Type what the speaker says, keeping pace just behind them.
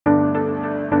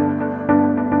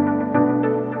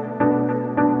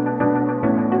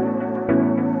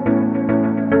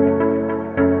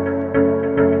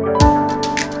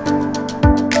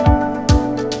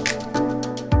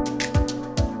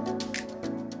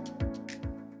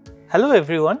Hello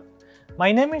everyone,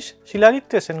 my name is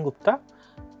Shiladitya Sengupta.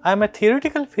 I am a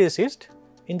theoretical physicist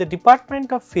in the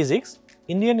Department of Physics,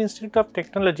 Indian Institute of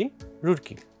Technology,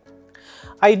 Roorkee.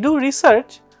 I do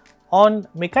research on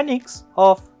mechanics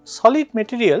of solid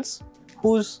materials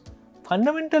whose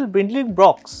fundamental building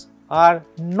blocks are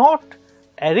not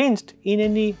arranged in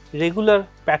any regular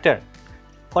pattern.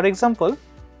 For example,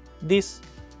 this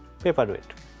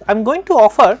paperweight. I am going to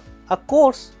offer a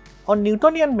course on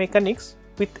Newtonian Mechanics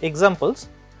with examples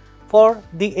for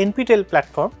the NPTEL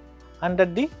platform under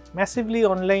the massively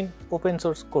online open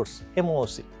source course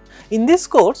MOOC. In this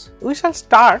course, we shall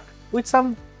start with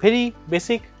some very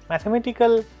basic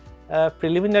mathematical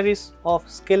preliminaries of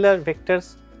scalar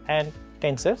vectors and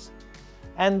tensors,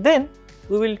 and then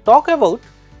we will talk about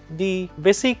the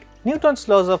basic Newton's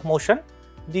laws of motion,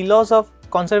 the laws of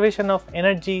conservation of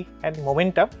energy and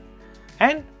momentum,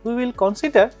 and we will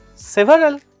consider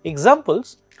several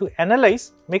examples to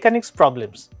analyze mechanics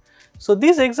problems. So,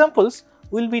 these examples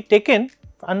will be taken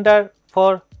under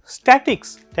for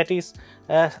statics, that is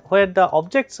where the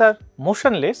objects are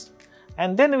motionless,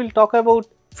 and then we will talk about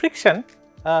friction,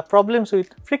 problems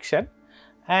with friction,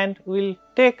 and we will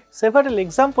take several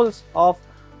examples of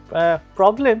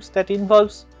problems that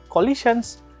involves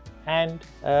collisions and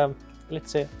let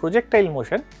us say projectile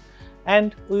motion,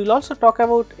 and we will also talk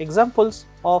about examples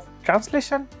of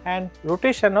translation and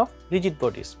rotation of rigid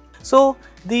bodies. So,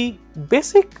 the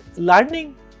basic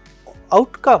learning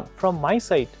outcome from my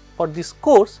side for this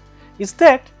course is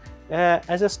that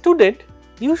as a student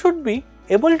you should be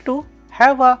able to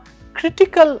have a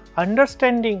critical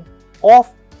understanding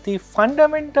of the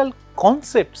fundamental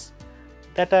concepts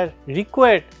that are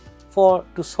required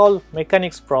to solve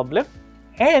mechanics problem,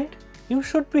 and you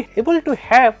should be able to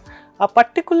have a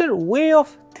particular way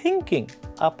of thinking,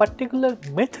 a particular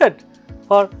method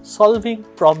for solving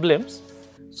problems,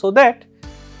 so that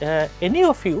any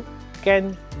of you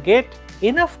can get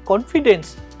enough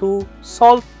confidence to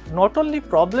solve not only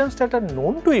problems that are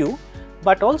known to you,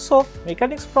 but also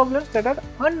mechanics problems that are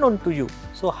unknown to you.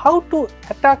 So, how to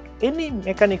attack any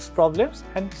mechanics problems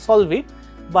and solve it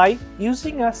by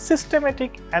using a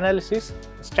systematic analysis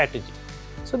strategy.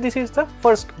 So, this is the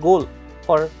first goal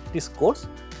for this course.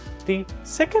 The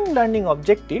second learning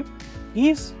objective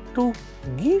is to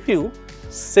give you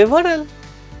several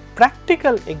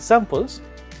practical examples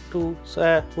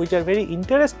which are very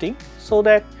interesting, so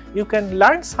that you can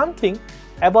learn something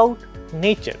about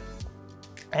nature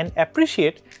and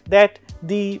appreciate that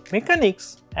the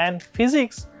mechanics and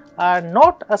physics are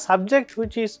not a subject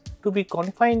which is to be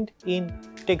confined in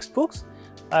textbooks,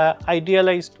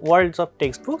 idealized worlds of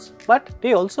textbooks, but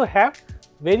they also have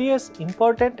various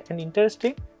important and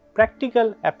interesting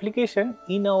practical application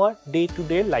in our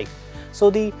day-to-day life. So,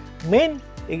 the main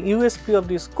USP of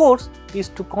this course is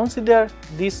to consider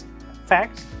these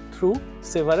facts through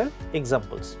several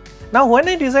examples. Now, when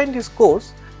I designed this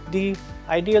course, the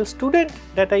ideal student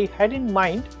that I had in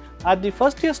mind are the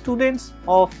first year students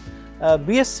of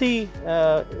BSc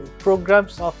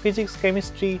programs of physics,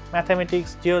 chemistry,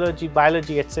 mathematics, geology,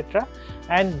 biology, etc.,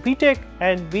 and BTech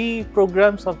and BE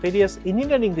programs of various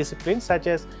engineering disciplines such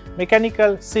as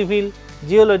mechanical, civil,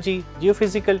 geology,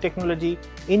 geophysical technology,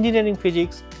 engineering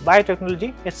physics,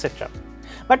 biotechnology, etc.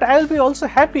 But I will be also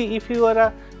happy if you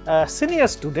are a senior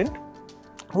student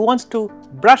who wants to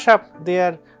brush up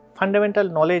their fundamental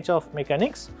knowledge of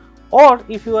mechanics, or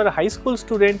if you are a high school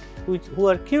student who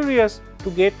are curious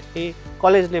to get a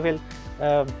college level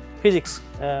physics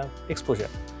exposure.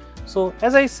 So,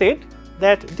 as I said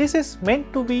that this is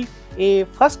meant to be a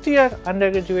first year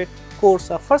undergraduate course,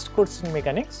 a first course in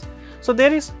mechanics. So,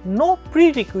 there is no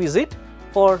prerequisite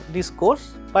for this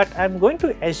course, but I am going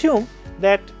to assume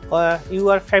that you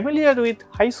are familiar with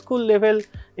high school level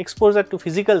exposure to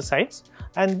physical science,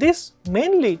 and this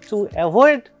mainly to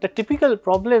avoid the typical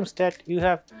problems that you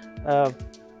have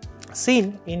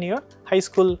seen in your high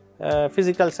school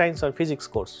physical science or physics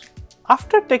course.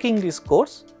 After taking this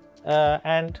course,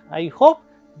 and I hope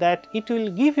that it will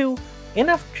give you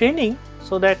enough training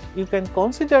so that you can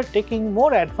consider taking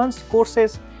more advanced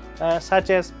courses such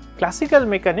as classical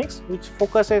mechanics, which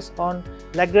focuses on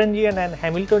Lagrangian and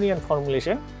Hamiltonian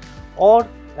formulation, or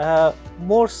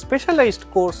more specialized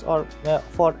course or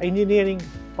for engineering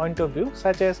point of view,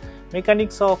 such as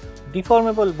mechanics of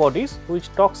deformable bodies, which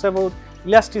talks about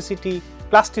elasticity,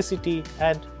 plasticity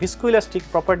and viscoelastic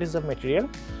properties of material,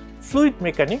 fluid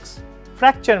mechanics,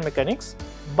 fracture mechanics,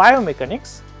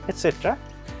 biomechanics, etc.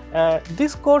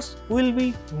 This course will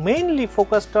be mainly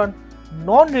focused on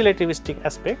non-relativistic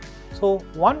aspect. So,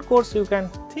 one course you can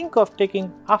think of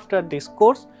taking after this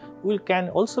course can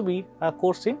also be a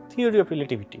course in theory of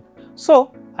relativity.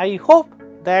 So, I hope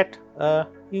that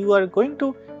you are going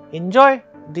to enjoy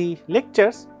the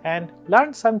lectures and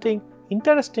learn something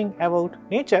interesting about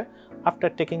nature after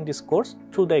taking this course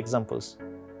through the examples.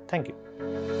 Thank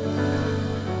you.